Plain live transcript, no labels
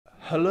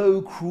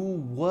Hello, cruel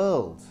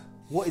world.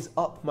 What is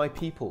up, my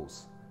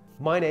peoples?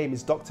 My name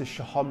is Dr.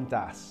 Sohom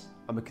Das.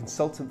 I'm a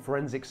consultant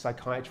forensic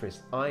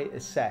psychiatrist. I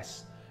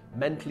assess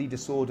mentally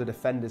disordered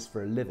offenders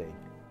for a living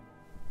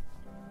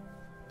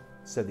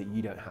so that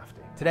you don't have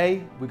to.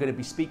 Today, we're going to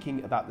be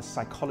speaking about the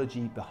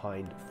psychology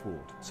behind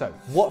fraud. So,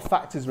 what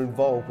factors are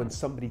involved when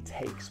somebody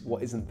takes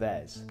what isn't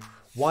theirs?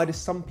 Why do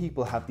some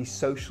people have these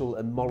social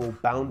and moral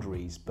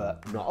boundaries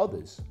but not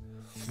others?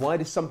 Why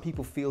do some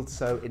people feel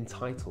so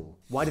entitled?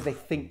 Why do they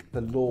think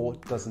the law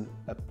doesn't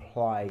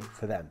apply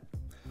to them?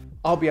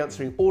 I'll be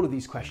answering all of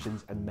these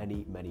questions and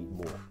many, many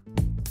more.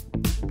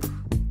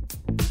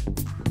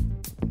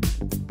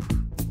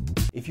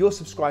 If you're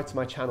subscribed to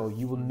my channel,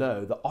 you will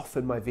know that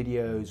often my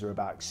videos are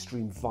about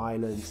extreme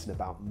violence and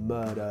about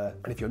murder.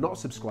 And if you're not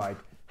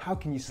subscribed, how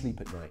can you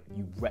sleep at night,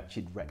 you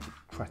wretched, wretched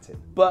cretin?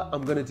 But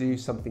I'm going to do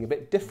something a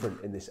bit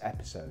different in this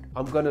episode.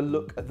 I'm going to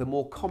look at the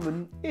more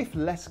common, if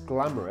less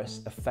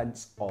glamorous,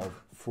 offence of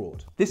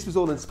fraud. This was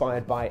all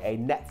inspired by a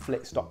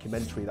Netflix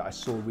documentary that I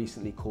saw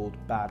recently called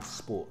Bad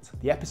Sport.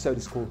 The episode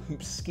is called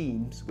Hoop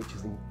Schemes, which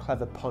is a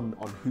clever pun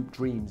on Hoop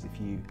Dreams,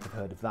 if you have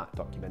heard of that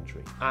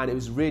documentary. And it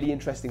was really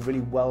interesting,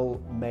 really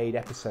well-made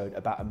episode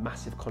about a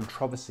massive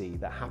controversy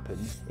that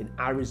happened in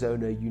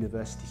Arizona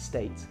University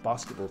State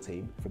basketball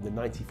team from the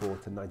 94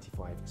 to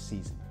 95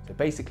 season. So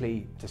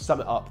basically, to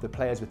sum it up, the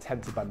players were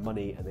tempted by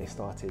money and they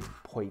started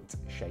point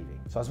shaving.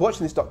 So I was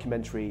watching this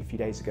documentary a few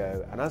days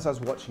ago, and as I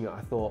was watching it,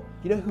 I thought,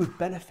 you know who would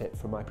benefit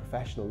from my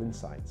professional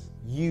insights?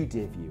 You,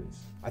 dear viewers.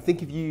 I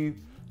think of you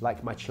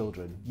like my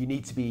children. You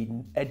need to be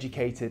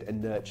educated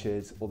and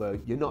nurtured, although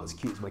you're not as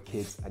cute as my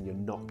kids and you're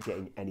not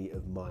getting any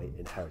of my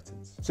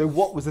inheritance. So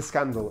what was the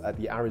scandal at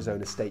the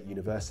Arizona State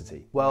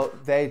University? Well,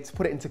 to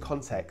put it into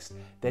context,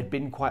 they'd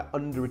been quite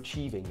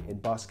underachieving in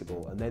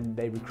basketball, and then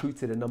they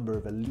recruited a number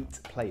of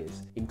elite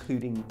players,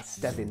 including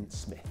Stevin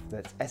Smith.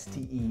 That's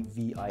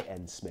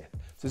S-T-E-V-I-N Smith.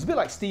 So it's a bit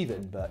like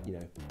Stephen, but you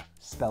know,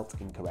 spelt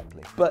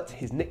incorrectly. But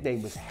his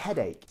nickname was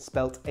Headache,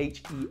 spelt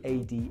H-E-A-D-A-K-E.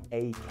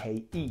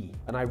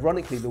 And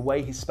ironically, the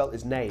way he spelt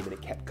his name, and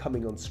it kept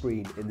coming on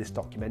screen in this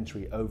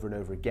documentary over and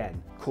over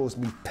again, caused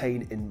me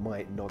pain in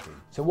my noggin.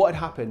 So what had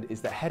happened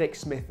is that Headache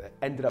Smith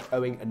ended up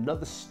owing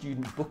another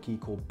student bookie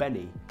called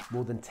Benny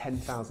more than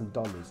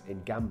 $10,000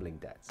 in gambling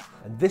debts.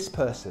 And this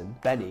person,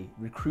 Benny,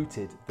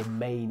 recruited the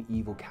main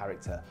evil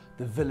character,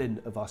 the villain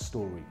of our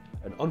story,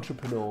 an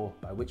entrepreneur,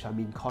 by which I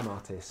mean con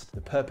artist, the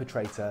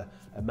perpetrator,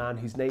 a man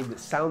whose name that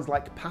sounds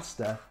like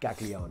pasta,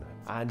 Gagliano.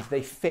 And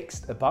they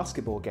fixed a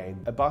basketball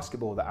game, a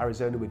basketball that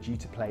Arizona were due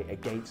to play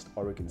against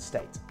Oregon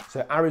State.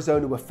 So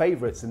Arizona were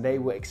favourites and they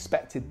were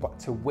expected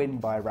to win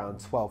by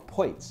around 12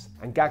 points.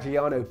 And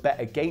Gagliano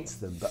bet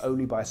against them, but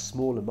only by a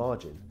smaller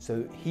margin.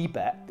 So he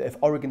bet that if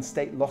Oregon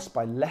State lost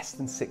by less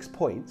than 6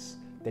 points,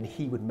 then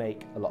he would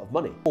make a lot of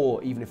money, or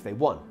even if they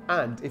won.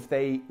 And if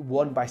they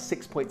won by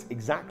 6 points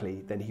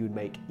exactly, then he would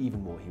make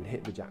even more, he would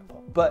hit the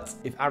jackpot. But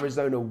if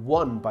Arizona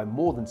won by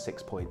more than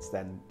 6 points,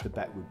 then the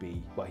bet would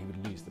be, well, he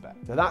would lose the bet.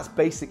 So that's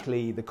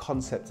basically the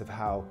concept of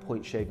how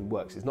point shaving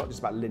works. It's not just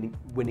about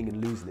winning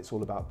and losing, it's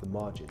all about the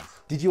margins.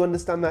 Did you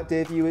understand that,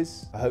 dear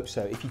viewers? I hope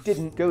so. If you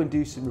didn't, go and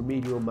do some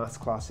remedial maths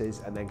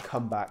classes and then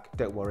come back.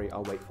 Don't worry,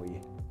 I'll wait for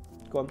you.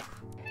 Go on.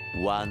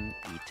 One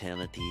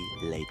eternity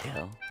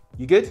later.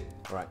 You good?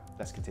 All right,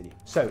 let's continue.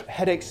 So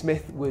Headache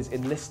Smith was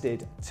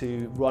enlisted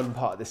to run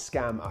part of the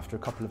scam after a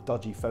couple of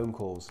dodgy phone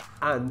calls.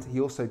 And he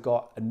also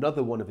got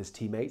another one of his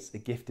teammates, a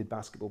gifted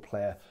basketball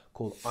player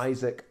called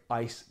Isaac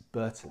Ice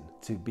Burton,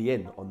 to be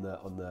in on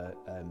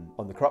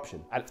the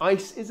corruption. And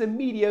Ice is a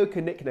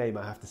mediocre nickname,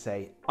 I have to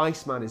say.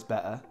 Iceman is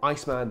better.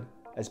 Iceman,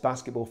 as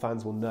basketball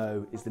fans will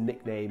know, is the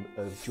nickname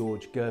of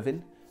George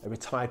Gervin, a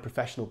retired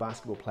professional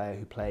basketball player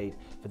who played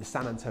for the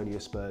San Antonio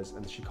Spurs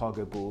and the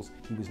Chicago Bulls.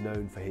 He was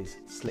known for his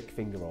slick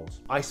finger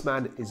rolls.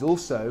 Iceman is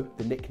also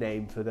the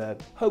nickname for the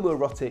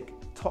homoerotic,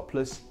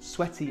 topless,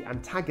 sweaty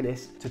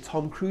antagonist to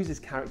Tom Cruise's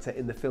character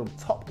in the film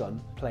Top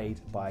Gun,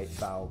 played by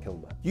Val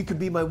Kilmer. You can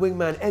be my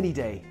wingman any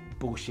day.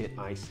 Bullshit,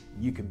 Ice,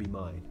 you can be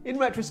mine. In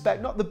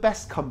retrospect, not the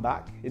best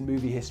comeback in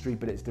movie history,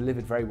 but it's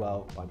delivered very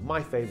well by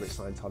my favourite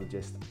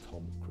Scientologist,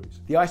 Tom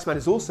Cruise. The Iceman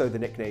is also the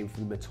nickname for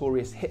the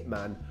notorious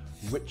hitman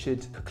Richard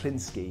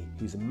Kuklinski,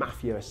 who's a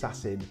mafia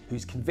assassin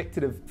who's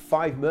convicted of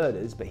 5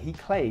 murders, but he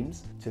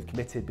claims to have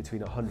committed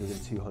between 100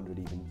 and 200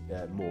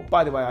 even more.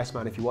 By the way,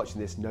 Iceman, if you're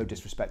watching this, no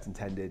disrespect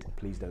intended,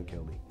 please don't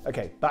kill me.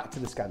 Okay, back to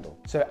the scandal.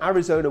 So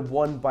Arizona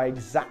won by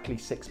exactly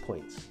 6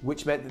 points,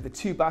 which meant that the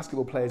 2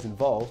 basketball players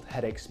involved,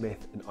 Headache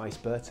Smith and Ice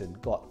Burton,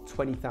 got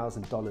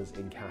 $20,000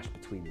 in cash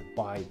between them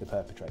by the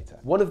perpetrator.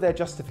 One of their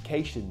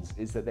justifications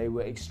is that they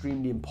were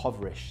extremely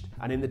impoverished,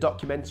 and in the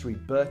documentary,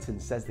 Burton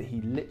says that he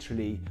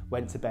literally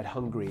went to bed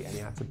hungry and he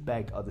had to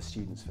beg other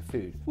students for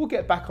food. We'll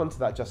get back onto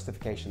that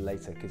justification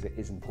later because it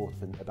is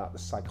important about the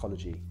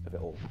psychology of it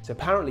all. So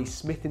apparently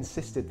Smith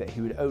insisted that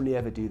he would only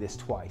ever do this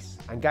twice,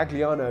 and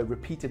Gagliano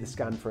repeated the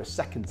scam for a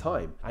second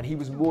time, and he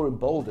was more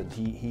emboldened.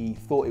 He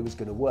thought it was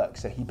going to work,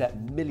 so he bet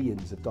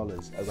millions of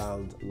dollars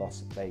around Las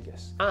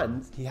Vegas,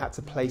 and he had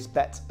to place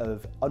bets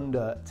of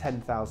under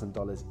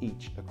 $10,000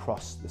 each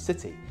across the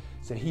city.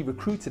 So he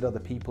recruited other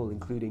people,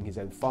 including his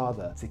own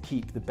father, to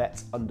keep the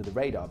bets under the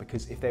radar,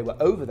 because if they were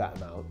over that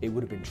amount, it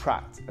would have been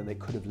tracked and they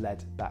could have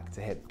led back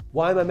to him.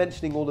 Why am I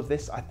mentioning all of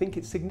this? I think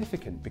it's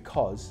significant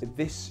because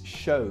this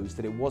shows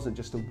that it wasn't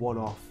just a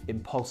one-off,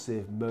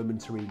 impulsive,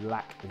 momentary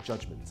lack of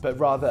judgment, but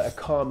rather a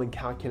calm and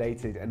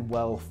calculated and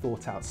well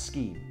thought out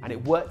scheme. And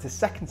it worked a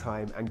second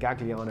time, and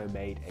Gagliano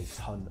made a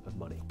ton of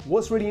money.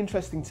 What's really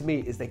interesting to me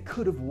is they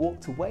could have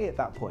walked away at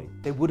that point.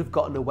 They would have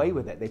gotten away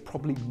with it. They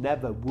probably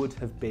never would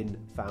have been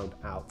found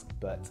out,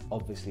 but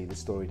obviously the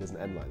story doesn't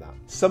end like that.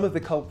 Some of the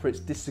culprits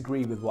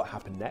disagree with what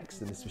happened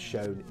next, and this was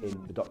shown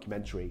in the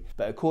documentary,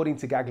 but according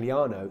to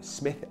Gagliano,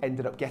 Smith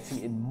ended up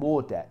getting in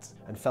more debt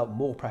and felt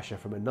more pressure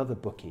from another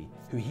bookie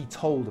who he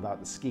told about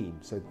the scheme.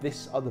 So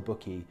this other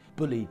bookie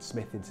bullied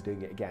Smith into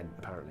doing it again,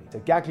 apparently. So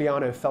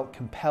Gagliano felt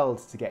compelled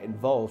to get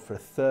involved for a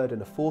third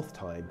and a fourth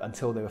time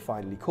until they were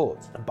finally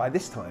caught. And by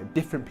this time,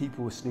 different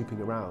people were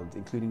snooping around,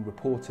 including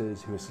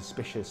reporters who were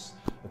suspicious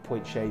of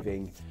point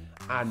shaving,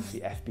 and the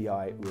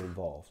FBI were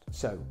involved.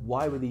 So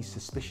why were these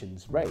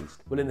suspicions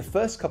raised? Well, in the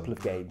first couple of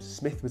games,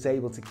 Smith was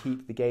able to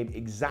keep the game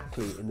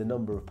exactly in the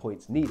number of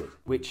points needed,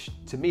 which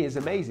to me is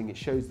amazing. It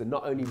shows that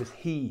not only was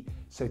he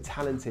so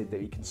talented that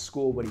he can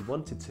score when he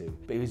wanted to,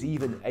 but he was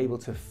even able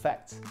to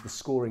affect the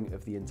scoring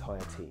of the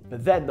entire team.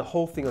 But then the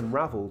whole thing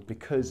unraveled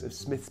because of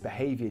Smith's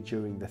behavior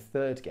during the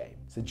third game.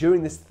 So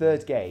during this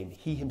third game,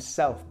 he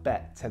himself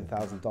bet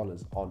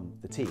 $10,000 on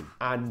the team,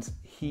 and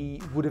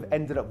he would have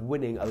ended up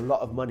winning a lot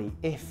of money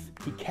if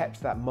he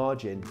kept that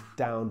margin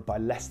down by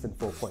less than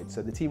 4 points.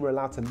 So the team were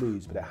allowed to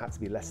lose, but it had to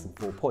be less than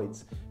 4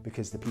 points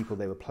because the people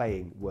they were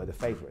playing were the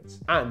favourites.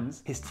 And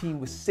his team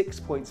was 6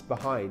 points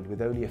behind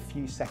with only a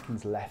few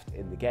seconds left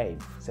in the game.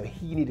 So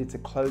he needed to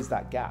close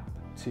that gap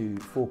to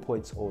 4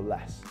 points or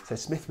less. So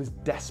Smith was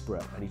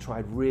desperate, and he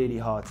tried really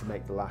hard to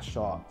make the last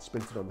shot,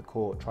 sprinted on the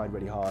court, tried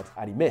really hard,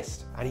 and he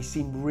missed. And he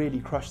seemed really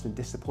crushed and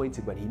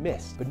disappointed when he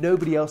missed. But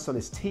nobody else on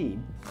his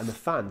team and the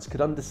fans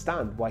could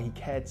understand why he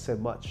cared so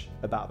much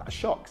about that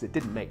shot, because it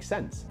didn't make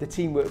sense. The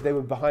team they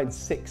were behind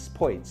 6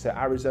 points, so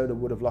Arizona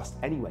would have lost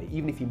anyway.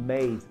 Even if he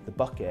made the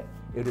bucket,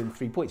 it would have been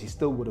 3 points. He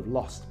still would have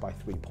lost by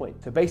 3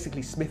 points. So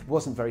basically, Smith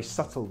wasn't very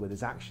subtle with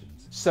his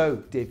actions. So,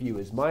 dear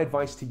viewers, my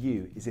advice to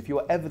you is if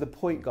you're ever the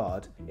point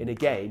guard in a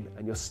game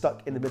and you're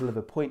stuck in the middle of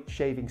a point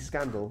shaving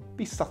scandal,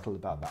 be subtle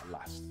about that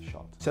last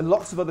shot. So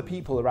lots of other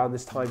people around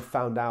this time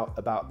found out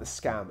about the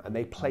scam, and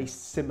they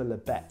placed similar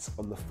bets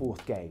on the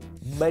fourth game.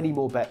 Many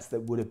more bets that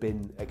would have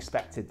been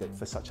expected that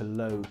for such a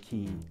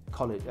low-key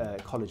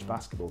college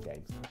basketball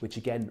game, which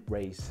again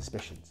raised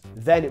suspicions.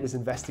 Then it was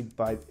investigated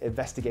by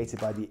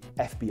the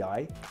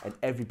FBI, and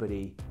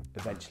everybody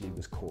eventually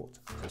was caught.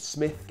 So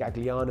Smith,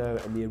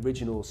 Gagliano, and the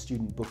original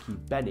student bookie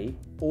Benny,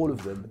 all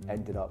of them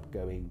ended up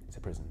going to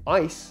prison.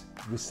 Ice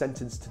was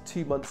sentenced to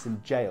 2 months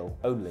in jail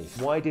only.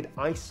 Why did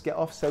Ice get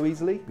off so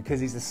easily? Because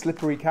he's a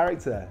slippery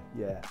character.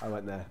 Yeah, I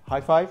went there.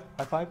 High five?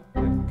 High five?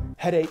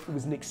 𝐏𝐬𝐬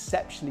was an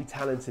exceptionally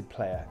talented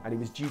player, and he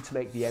was due to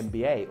make the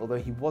NBA, although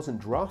he wasn't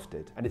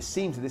drafted. And it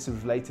seems that this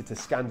was related to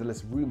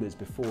scandalous rumours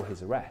before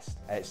his arrest.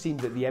 It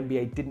seemed that the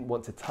NBA didn't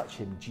want to touch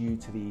him due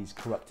to these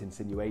corrupt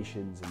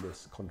insinuations and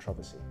this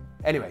controversy.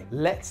 Anyway,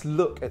 let's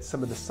look at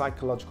some of the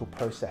psychological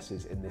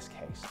processes in this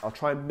case. I'll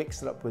try and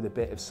mix it up with a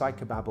bit of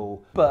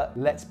psychobabble, but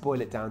let's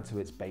boil it down to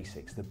its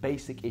basics. The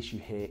basic issue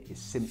here is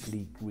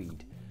simply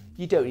greed.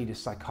 You don't need a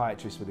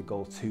psychiatrist with a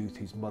gold tooth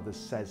whose mother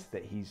says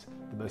that he's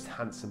the most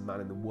handsome man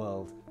in the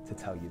world to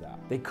tell you that.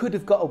 They could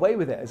have got away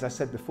with it, as I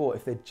said before,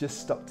 if they'd just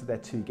stuck to their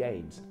 2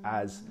 games,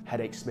 as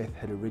𝐏𝐬𝐬 Smith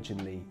had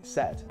originally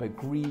said. But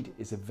greed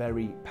is a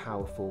very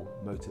powerful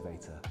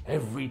motivator.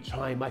 Every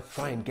time I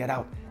try and get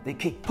out, they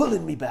keep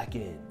pulling me back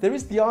in. There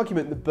is the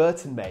argument that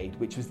Burton made,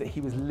 which was that he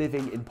was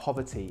living in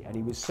poverty and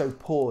he was so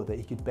poor that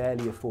he could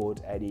barely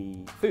afford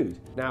any food.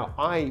 Now,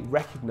 I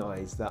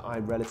recognise that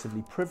I'm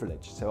relatively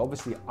privileged, so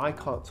obviously I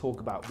can't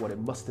talk about what it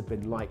must have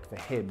been like for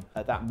him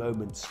at that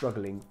moment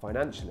struggling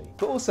financially.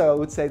 But also I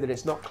would say that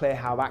it's not clear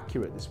how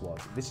accurate this was.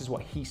 This is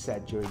what he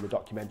said during the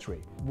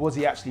documentary. Was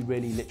he actually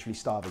really literally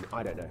starving?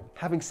 I don't know.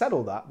 Having said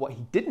all that, what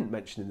he didn't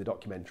mention in the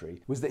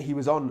documentary was that he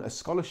was on a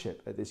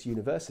scholarship at this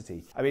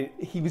university. I mean,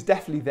 he was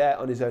definitely there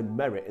on his own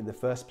merit in the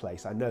first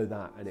place. I know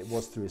that, and it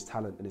was through his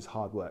talent and his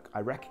hard work.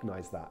 I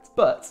recognise that.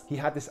 But he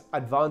had this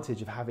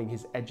advantage of having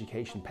his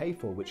education paid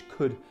for, which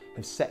could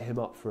have set him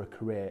up for a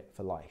career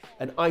for life.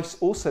 And Ice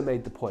also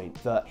made the point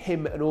that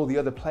him and all the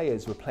other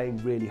players were playing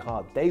really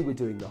hard. They were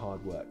doing the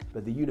hard work,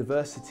 but the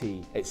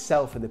university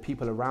itself and the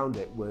people around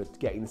it were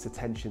getting this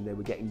attention. They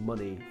were getting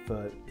money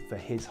for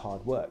his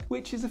hard work,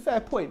 which is a fair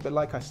point, but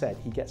like I said,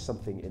 he gets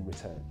something in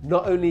return.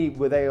 Not only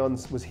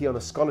was he on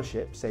a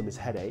scholarship, same as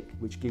𝐏𝐬𝐬,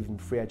 which gave him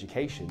free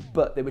education,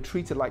 but they were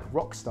treated like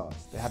rock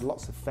stars. They had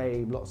lots of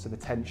fame, lots of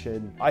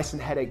attention. Ice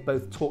and 𝐏𝐬𝐬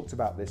both talked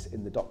about this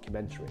in the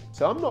documentary.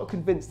 So I'm not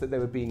convinced that they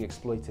were being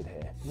exploited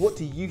here. What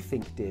do you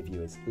think, dear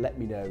viewers? Let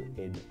me know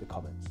in the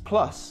comments.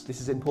 Plus,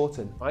 this is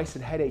important, Ice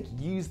and 𝐏𝐬𝐬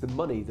used the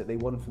money that they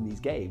won from these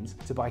games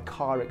to buy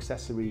car accessories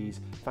accessories,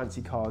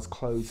 fancy cars,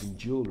 clothes and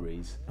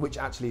jewelleries, which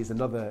actually is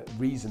another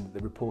reason that the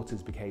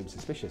reporters became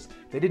suspicious.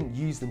 They didn't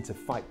use them to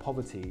fight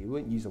poverty, they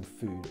weren't used on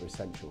food or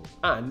essentials.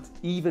 And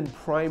even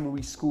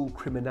primary school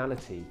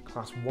criminality,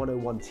 class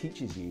 101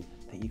 teaches you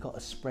that you got to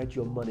spread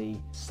your money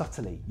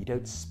subtly. You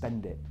don't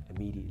spend it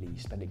immediately, you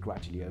spend it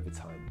gradually over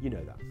time. You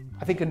know that.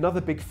 I think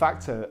another big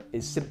factor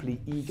is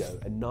simply ego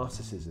and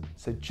narcissism.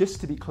 So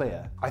just to be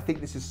clear, I think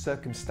this is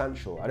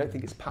circumstantial. I don't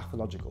think it's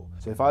pathological.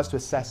 So if I was to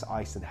assess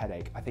ice and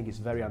headache, I think it's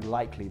very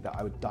unlikely that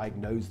I would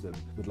diagnose them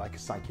with like a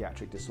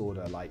psychiatric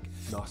disorder like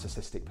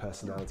narcissistic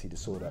personality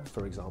disorder,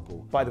 for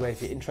example. By the way,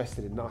 if you're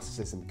interested in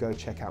narcissism, go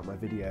check out my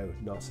video,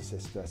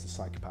 Narcissists versus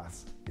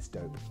Psychopaths. It's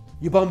dope.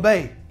 You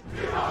Bombay!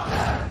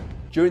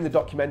 During the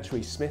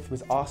documentary, Smith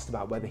was asked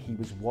about whether he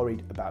was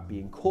worried about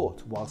being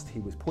caught whilst he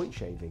was point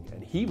shaving,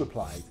 and he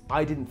replied,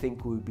 "I didn't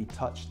think we would be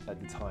touched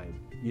at the time.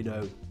 You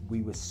know,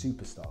 we were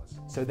superstars."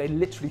 So they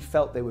literally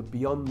felt they were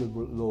beyond the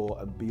law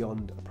and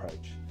beyond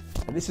approach.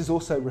 And this is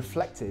also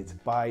reflected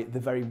by the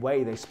very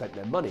way they spent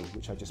their money,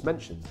 which I just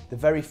mentioned. The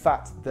very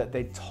fact that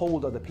they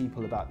told other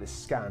people about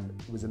this scam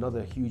was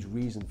another huge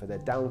reason for their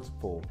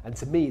downfall. And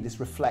to me, this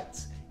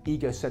reflects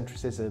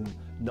egocentrism,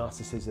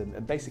 narcissism,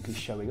 and basically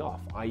showing off,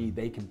 i.e.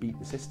 they can beat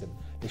the system.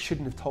 They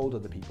shouldn't have told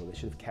other people, they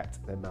should have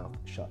kept their mouth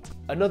shut.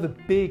 Another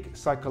big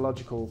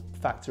psychological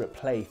factor at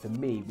play for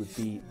me would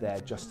be their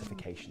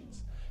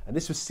justifications. And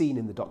this was seen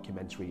in the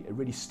documentary. It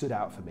really stood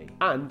out for me.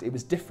 And it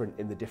was different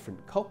in the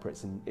different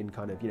culprits in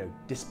kind of,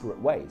 disparate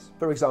ways.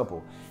 For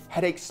example,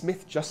 Headache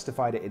Smith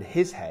justified it in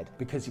his head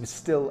because he was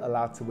still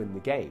allowed to win the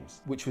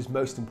games, which was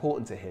most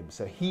important to him.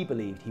 So he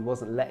believed he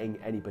wasn't letting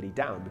anybody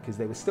down because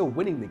they were still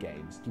winning the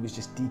games. He was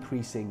just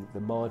decreasing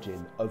the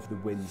margin of the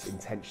wins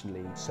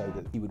intentionally so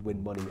that he would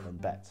win money on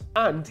bets.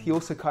 And he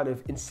also kind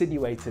of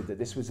insinuated that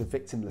this was a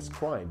victimless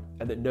crime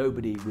and that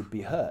nobody would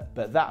be hurt.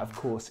 But that, of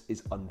course,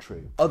 is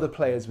untrue. Other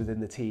players within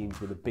the team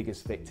were the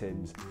biggest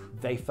victims.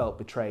 They felt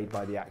betrayed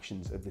by the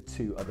actions of the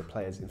two other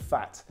players. In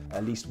fact,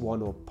 at least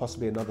one or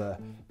possibly another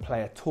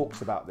player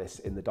talks about this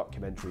in the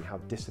documentary, how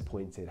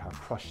disappointed, how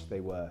crushed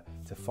they were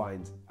to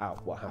find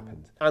out what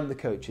happened. And the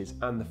coaches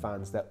and the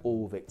fans, they're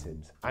all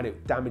victims. And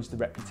it damaged the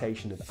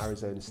reputation of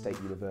Arizona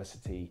State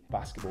University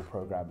basketball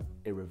program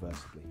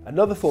irreversibly.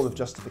 Another form of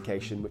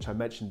justification, which I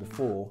mentioned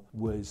before,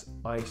 was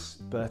Ice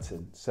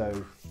Burton.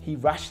 So he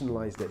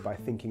rationalized it by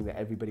thinking that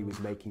everybody was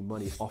making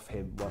money off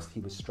him whilst he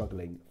was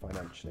struggling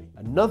financially.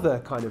 Another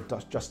kind of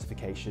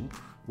justification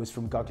was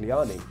from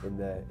Gagliani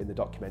in the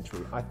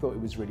documentary. I thought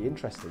it was really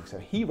interesting. So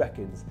he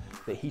reckons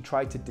that he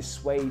tried to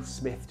dissuade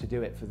Smith to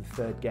do it for the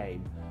third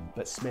game,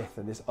 but Smith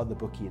and this other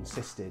bookie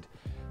insisted.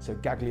 So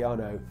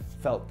Gagliano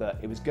felt that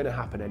it was going to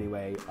happen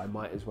anyway, I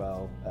might as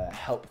well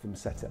help them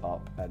set it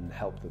up and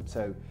help them.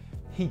 So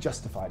he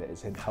justified it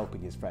as him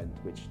helping his friend,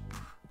 which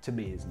to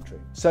me isn't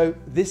true. So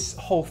this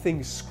whole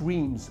thing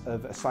screams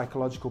of a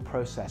psychological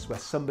process where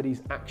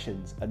somebody's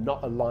actions are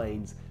not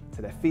aligned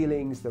to their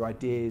feelings, their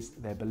ideas,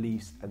 their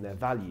beliefs, and their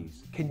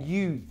values. Can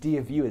you,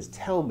 dear viewers,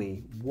 tell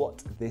me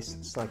what this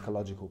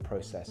psychological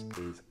process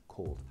is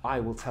called? I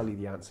will tell you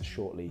the answer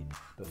shortly,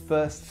 but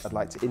first I'd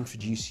like to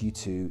introduce you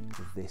to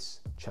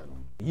this channel.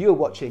 You are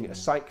watching A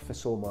Psych for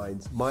Sore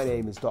Minds. My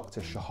name is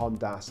Dr. Sohom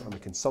Das. I'm a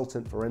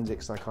consultant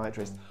forensic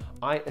psychiatrist.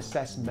 I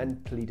assess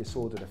mentally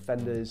disordered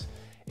offenders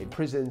in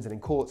prisons and in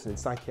courts and in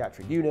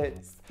psychiatric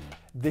units.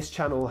 This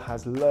channel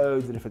has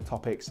loads of different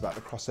topics about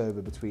the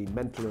crossover between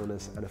mental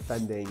illness and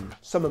offending.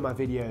 Some of my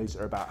videos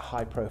are about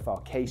high-profile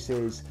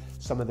cases,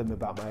 some of them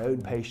about my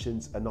own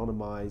patients,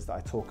 anonymised, that I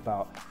talk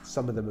about,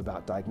 some of them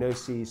about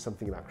diagnoses,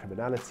 something about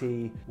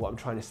criminality. What I'm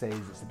trying to say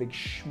is it's a big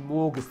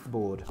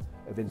smorgasbord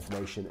of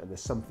information and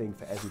there's something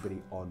for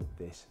everybody on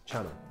this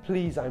channel.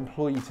 Please, I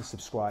implore you to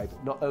subscribe.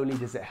 Not only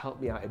does it help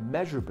me out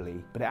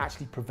immeasurably, but it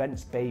actually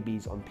prevents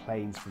babies on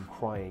planes from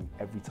crying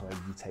every time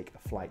you take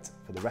a flight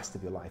for the rest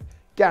of your life.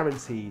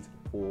 Guaranteed,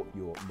 or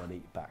your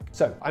money back.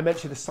 So I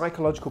mentioned a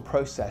psychological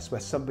process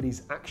where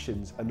somebody's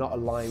actions are not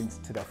aligned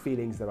to their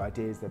feelings, their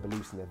ideas, their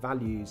beliefs, and their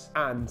values,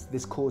 and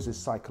this causes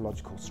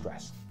psychological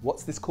stress.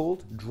 What's this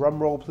called? Drum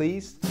roll,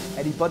 please.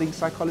 Any budding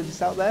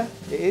psychologists out there?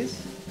 It is?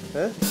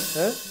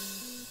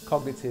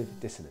 Cognitive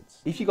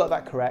dissonance. If you got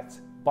that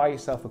correct, buy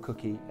yourself a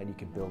cookie and you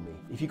can bill me.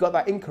 If you got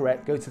that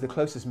incorrect, go to the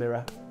closest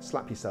mirror,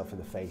 slap yourself in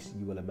the face,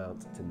 you will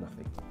amount to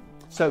nothing.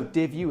 So,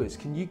 dear viewers,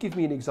 can you give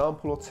me an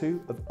example or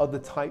two of other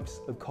types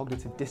of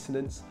cognitive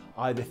dissonance,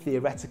 either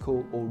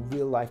theoretical or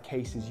real-life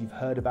cases you've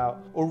heard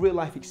about, or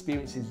real-life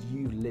experiences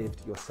you've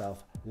lived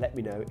yourself? Let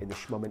me know in the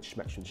Schmoment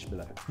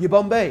below. You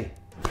Bombay!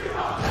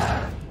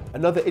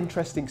 Another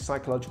interesting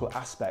psychological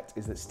aspect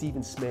is that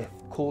Stephen Smith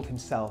called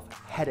himself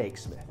Headache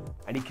Smith,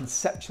 and he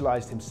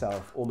conceptualized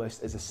himself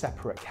almost as a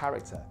separate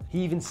character.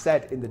 He even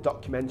said in the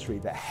documentary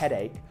that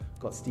headache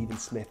got Stephen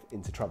Smith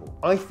into trouble.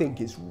 I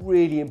think it's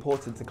really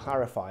important to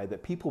clarify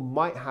that people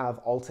might have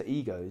alter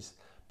egos,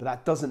 but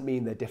that doesn't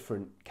mean they're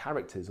different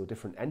characters or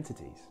different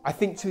entities. I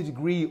think to a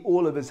degree,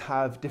 all of us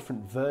have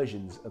different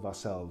versions of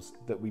ourselves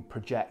that we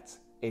project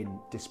in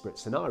disparate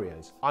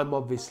scenarios. I'm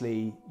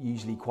obviously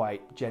usually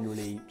quite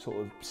generally sort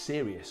of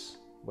serious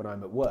when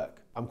I'm at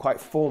work. I'm quite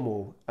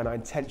formal and I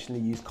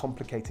intentionally use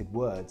complicated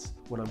words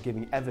when I'm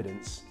giving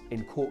evidence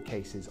in court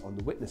cases on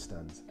the witness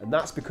stand. And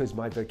that's because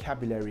my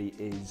vocabulary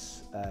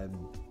is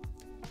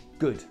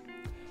good.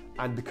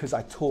 And because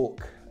I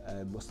talk,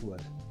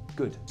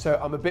 good. So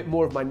I'm a bit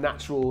more of my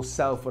natural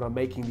self when I'm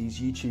making these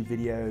YouTube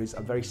videos.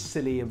 I'm very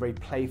silly and very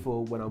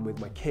playful when I'm with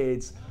my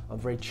kids. I'm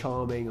very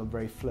charming, I'm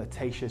very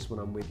flirtatious when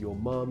I'm with your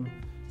mum.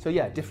 So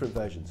yeah, different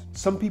versions.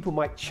 Some people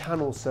might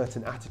channel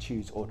certain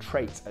attitudes or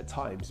traits at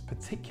times,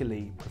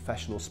 particularly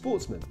professional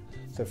sportsmen.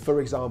 So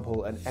for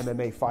example, an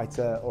MMA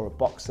fighter or a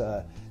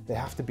boxer, they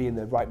have to be in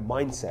the right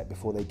mindset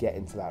before they get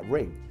into that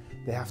ring.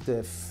 They have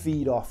to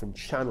feed off and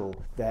channel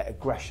their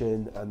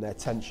aggression and their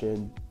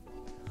tension.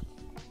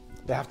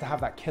 They have to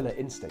have that killer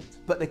instinct.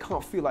 But they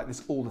can't feel like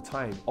this all the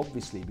time,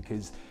 obviously,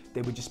 because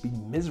they would just be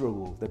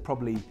miserable. They'd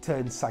probably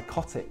turn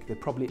psychotic.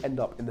 They'd probably end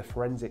up in the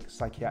forensic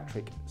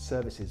psychiatric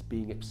services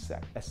being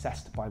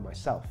assessed by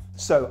myself.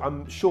 So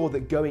I'm sure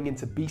that going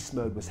into beast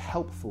mode was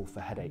helpful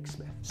for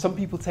𝐏𝐬𝐲𝐜𝐡. Some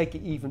people take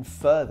it even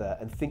further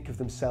and think of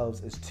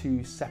themselves as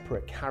two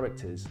separate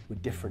characters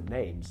with different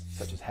names,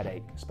 such as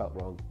𝐏𝐬𝐲𝐜, spelt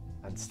wrong,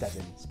 and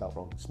𝐸𝐵N, spelt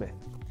wrong, Smith.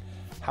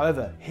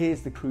 However,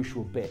 here's the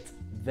crucial bit.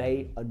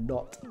 They are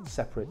not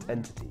separate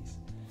entities.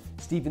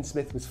 Stephen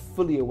Smith was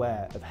fully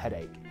aware of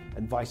𝐏𝐬𝐲𝐜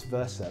and vice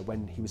versa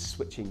when he was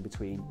switching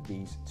between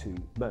these two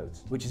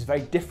modes, which is very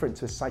different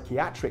to a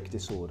psychiatric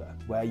disorder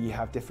where you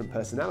have different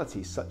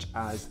personalities, such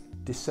as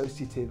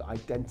dissociative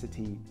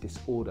identity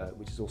disorder,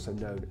 which is also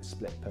known as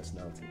split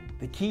personality.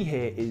 The key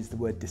here is the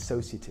word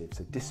dissociative.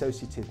 So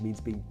dissociative means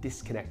being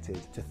disconnected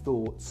to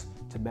thoughts,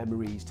 to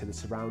memories, to the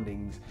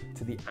surroundings,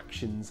 to the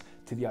actions,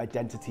 to the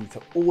identity,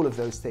 to all of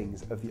those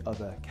things of the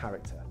other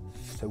character.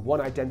 So one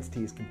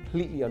identity is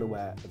completely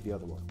unaware of the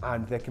other one,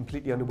 and they're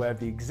completely unaware of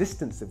the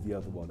existence of the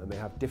other one, and they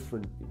have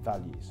different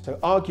values. So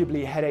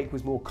arguably 𝐏𝐬𝐲𝐜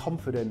was more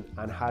confident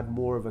and had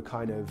more of a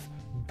kind of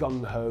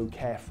gung-ho,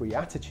 carefree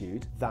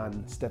attitude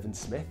than Stephen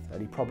Smith,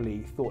 and he probably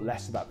thought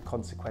less about the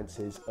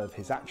consequences of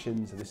his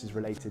actions, and this is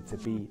related to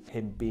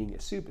him being a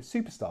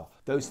superstar.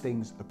 Those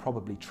things are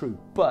probably true,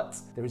 but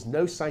there is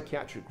no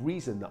psychiatric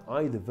reason that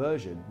either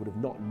version would have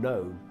not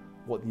known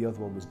what the other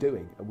one was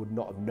doing and would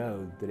not have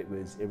known that it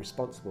was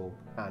irresponsible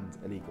and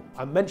illegal.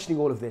 I'm mentioning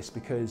all of this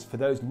because for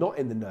those not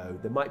in the know,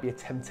 there might be a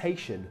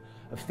temptation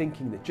of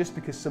thinking that just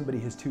because somebody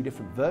has two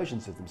different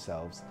versions of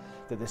themselves,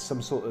 that there's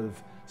some sort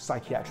of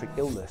psychiatric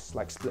illness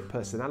like split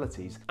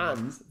personalities,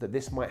 and that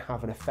this might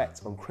have an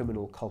effect on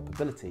criminal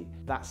culpability.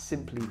 That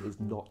simply is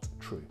not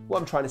true. What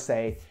I'm trying to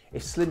say,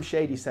 if Slim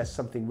Shady says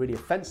something really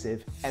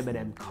offensive,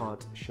 Eminem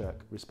can't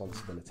shirk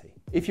responsibility.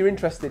 If you're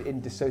interested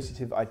in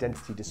dissociative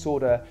identity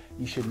disorder,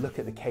 you should look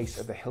at the case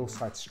of the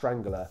Hillside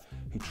Strangler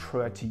who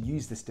tried to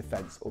use this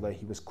defense, although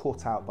he was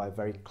caught out by a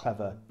very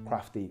clever,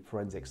 crafty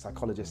forensic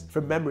psychologist.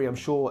 From memory, I'm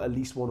sure at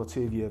least one or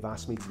two of you have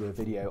asked me to do a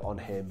video on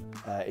him.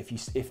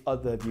 If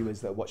other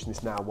viewers that are watching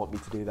this now want me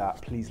to do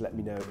that, please let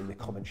me know in the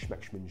comments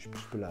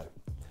below.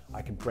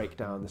 I can break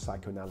down the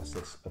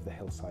psychoanalysis of the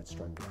Hillside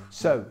Strangler.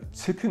 So,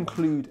 to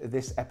conclude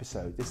this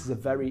episode, this is a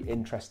very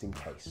interesting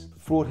case.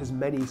 Fraud has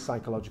many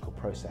psychological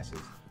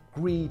processes.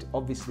 Greed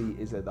obviously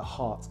is at the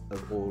heart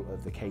of all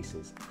of the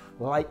cases.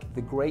 Like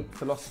the great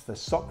philosopher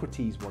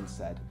Socrates once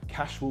said,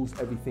 "Cash rules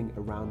everything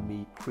around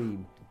me,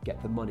 cream,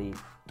 get the money,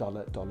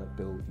 dollar, dollar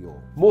bill,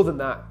 your." More than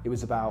that, it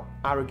was about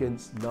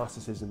arrogance,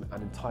 narcissism,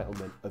 and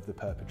entitlement of the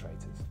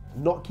perpetrators.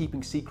 Not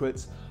keeping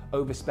secrets,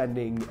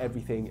 overspending,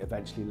 everything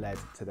eventually led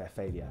to their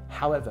failure.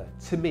 However,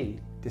 to me,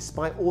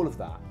 despite all of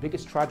that,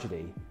 biggest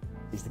tragedy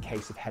is the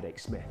case of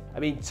𝐏𝐬𝐲𝐜. I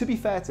mean, to be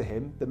fair to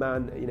him, the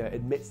man,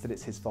 admits that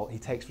it's his fault. He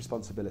takes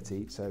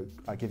responsibility, so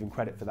I give him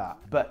credit for that.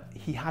 But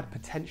he had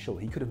potential.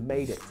 He could have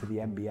made it to the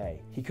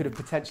NBA. He could have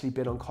potentially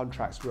been on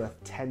contracts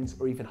worth tens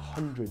or even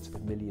hundreds of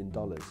 $1 million.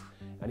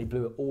 And he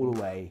blew it all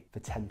away for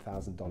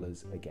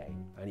 $10,000 a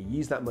game. And he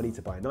used that money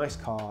to buy a nice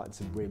car and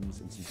some rims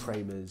and some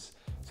trainers.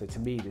 So to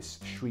me, this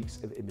shrieks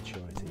of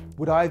immaturity.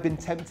 Would I have been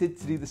tempted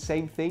to do the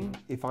same thing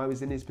if I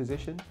was in his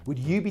position? Would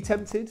you be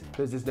tempted?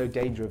 Because there's no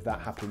danger of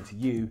that happening to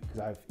you,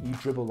 because you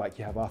dribble like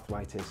you have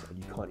arthritis and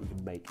you can't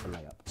even make a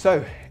layup.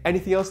 So,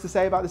 anything else to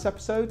say about this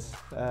episode?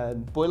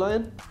 Boy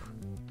Lion?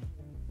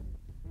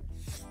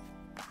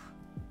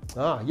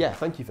 Yeah,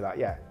 thank you for that,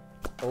 yeah.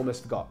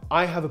 Almost forgot.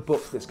 I have a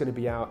book that's going to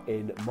be out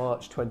in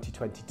March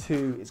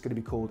 2022. It's going to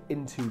be called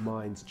In Two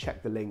Minds.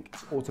 Check the link.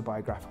 It's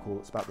autobiographical.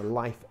 It's about the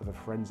life of a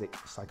forensic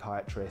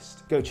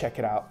psychiatrist. Go check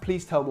it out.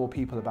 please tell more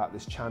people about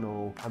this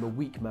channel. I'm a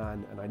weak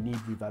man and I need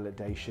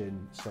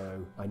revalidation,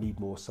 so I need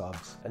more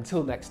subs.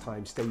 Until next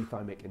time, stay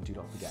euthymic and do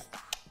not forget,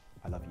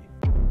 I love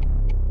you.